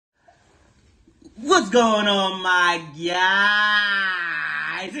What's going on, my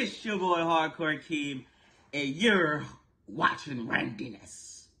guys? It's your boy Hardcore Team, and you're watching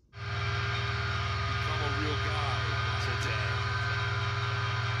Randyness. Become a real guy today.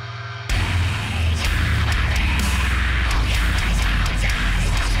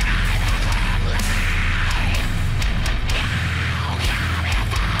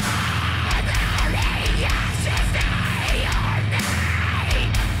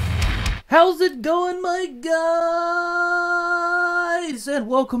 How's it going, my guys? And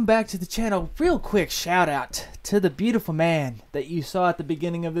welcome back to the channel. Real quick shout out to the beautiful man that you saw at the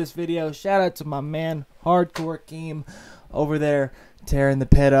beginning of this video. Shout out to my man Hardcore Team over there tearing the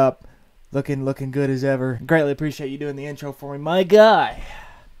pit up, looking good as ever. Greatly appreciate you doing the intro for me, my guy.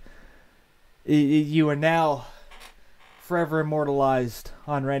 You are now forever immortalized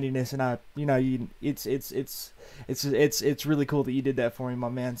on Randyness, and it's really cool that you did that for me, my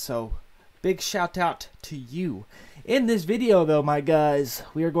man. So big shout out to you. In this video, though, my guys,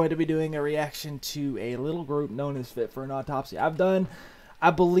 we are going to be doing a reaction to a little group known as Fit for an Autopsy. I've done, I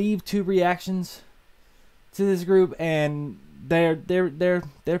believe, 2 reactions to this group, and they're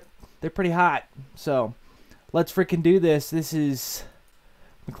pretty hot. So let's freaking do this. This is,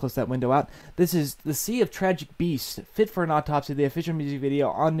 let me close that window out. This is The Sea of Tragic Beasts, Fit for an Autopsy, the official music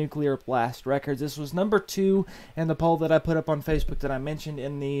video on Nuclear Blast Records. This was number 2 in the poll that I put up on Facebook that I mentioned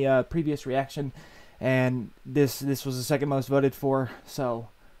in the previous reaction, and this was the second most voted for. So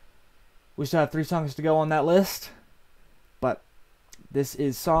we still have 3 songs to go on that list, but this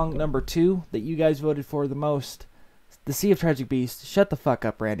is song number 2 that you guys voted for the most. The Sea of Tragic Beasts. Shut the fuck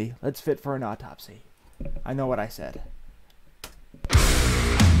up, Randy. Let's Fit for an Autopsy. I know what I said.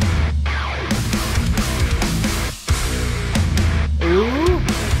 Ooh.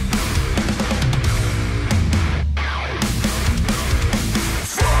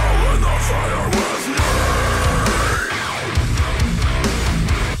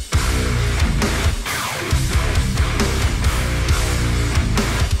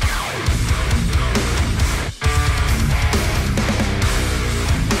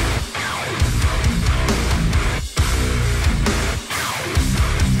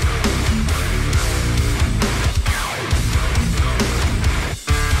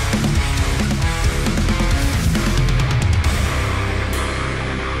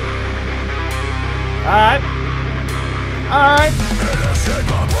 Alright. Alright. The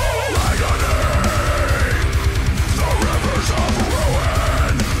rivers of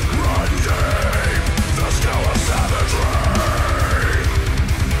ruin run deep, the scale of savagery.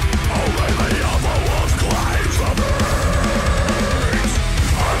 Only the elbow wolf claims the beast.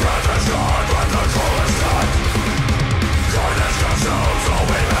 Our breath is gone, but the troll is done. Kindness consumes all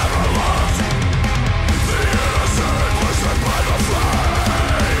we've ever loved. The innocent listen by the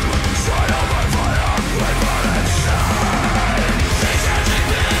flame, trial by fire.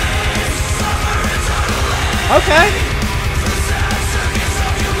 Okay.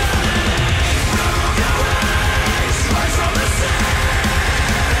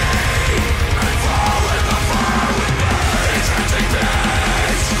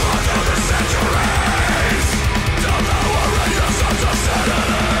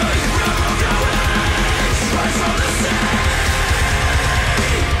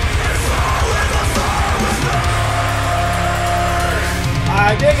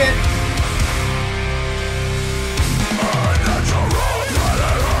 I dig it.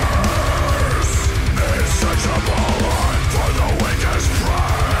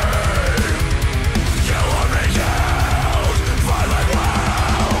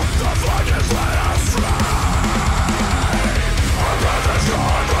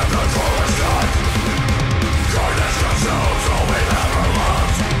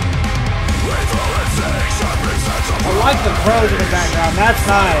 I like the crows in the background. That's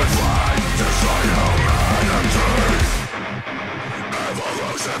nice.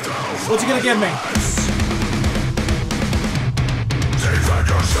 What you gonna give me? Defend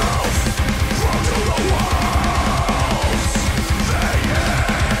yourself from to the walls. They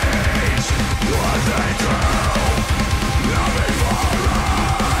hate what they do. Nothing for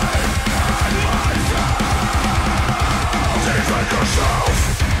right and myself. Defend yourself.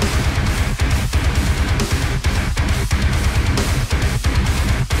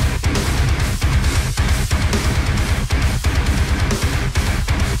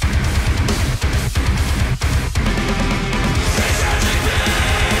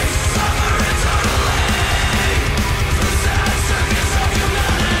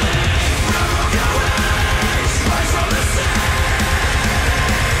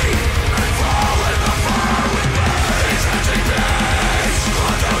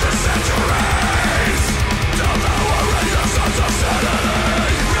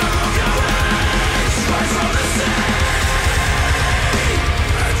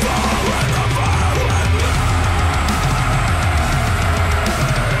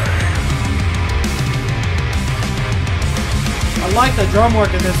 I like the drum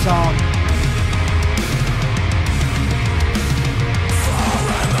work in this song.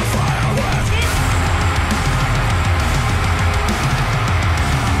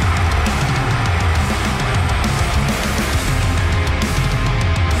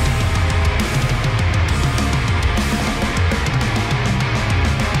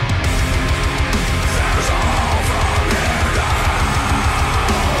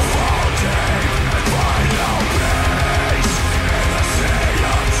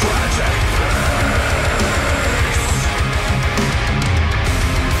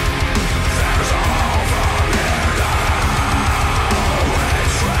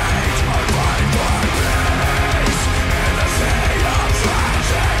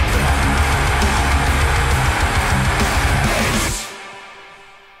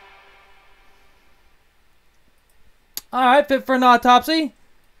 Alright, Fit for an Autopsy.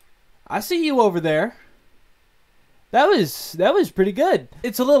 I see you over there. That was pretty good.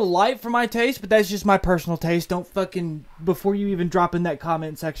 It's a little light for my taste, but that's just my personal taste. Don't fucking, before you even drop in that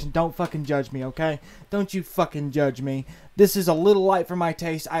comment section, don't fucking judge me, okay? Don't you fucking judge me. This is a little light for my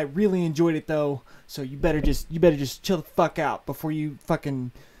taste. I really enjoyed it though, so you better just chill the fuck out before you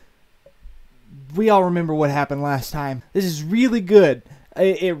fucking. We all remember what happened last time. This is really good.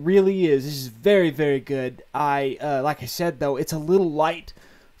 It really is. This is very, very good. Like I said though, it's a little light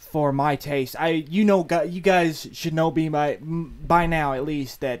for my taste. You guys should know by now at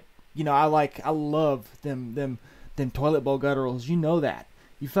least that, you know, I love them toilet bowl gutturals. You know that.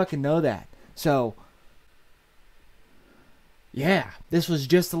 You fucking know that. So yeah, this was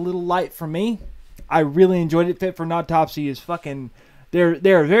just a little light for me. I really enjoyed it. Fit for an Autopsy is fucking. They're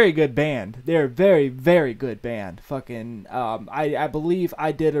a very good band. They're a very, very good band. Fucking I believe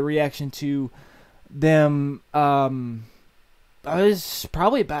I did a reaction to them it was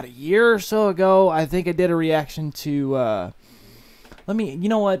probably about a year or so ago. I think I did a reaction to you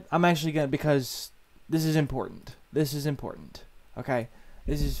know what? I'm actually gonna, because this is important. This is important. Okay?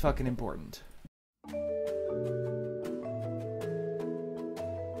 This is fucking important.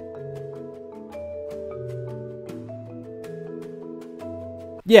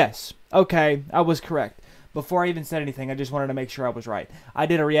 Yes, okay, I was correct. Before I even said anything, I just wanted to make sure I was right. I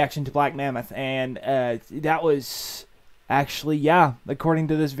did a reaction to Black Mammoth, and that was actually, yeah, according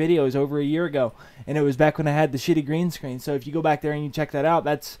to this video, it was over a year ago, and it was back when I had the shitty green screen. So if you go back there and you check that out,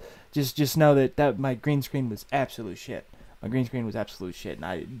 that's just know that my green screen was absolute shit. My green screen was absolute shit, and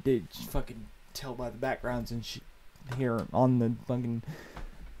I did fucking tell by the backgrounds and shit here on the fucking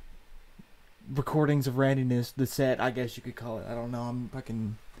recordings of Randyness, the set, I guess you could call it. I don't know, I'm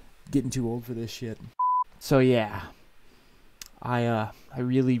fucking getting too old for this shit. So yeah, I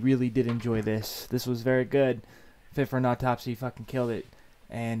really, really did enjoy this. This was very good. Fit for an Autopsy fucking killed it.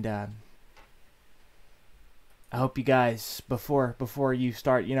 And I hope you guys, before you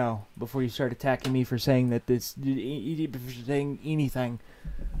start, you know, before you start attacking me for saying that this, for saying anything,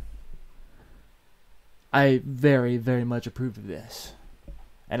 I very, very much approve of this.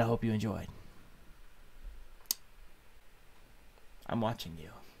 And I hope you enjoyed. I'm watching you.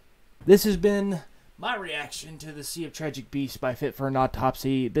 This has been my reaction to the Sea of Tragic Beasts by Fit for an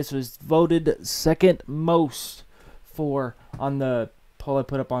Autopsy. This was voted second most on the poll I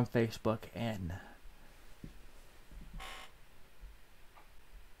put up on Facebook, and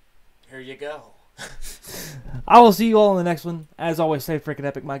here you go. I will see you all in the next one. As always, stay freaking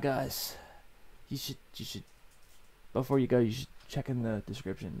epic, my guys. You should before you go, you should check in the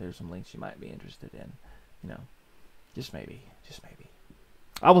description. There's some links you might be interested in. You know, just maybe.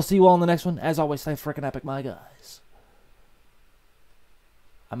 I will see you all in the next one. As always, stay freaking epic, my guys.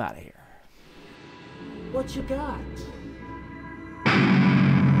 I'm out of here. What you got?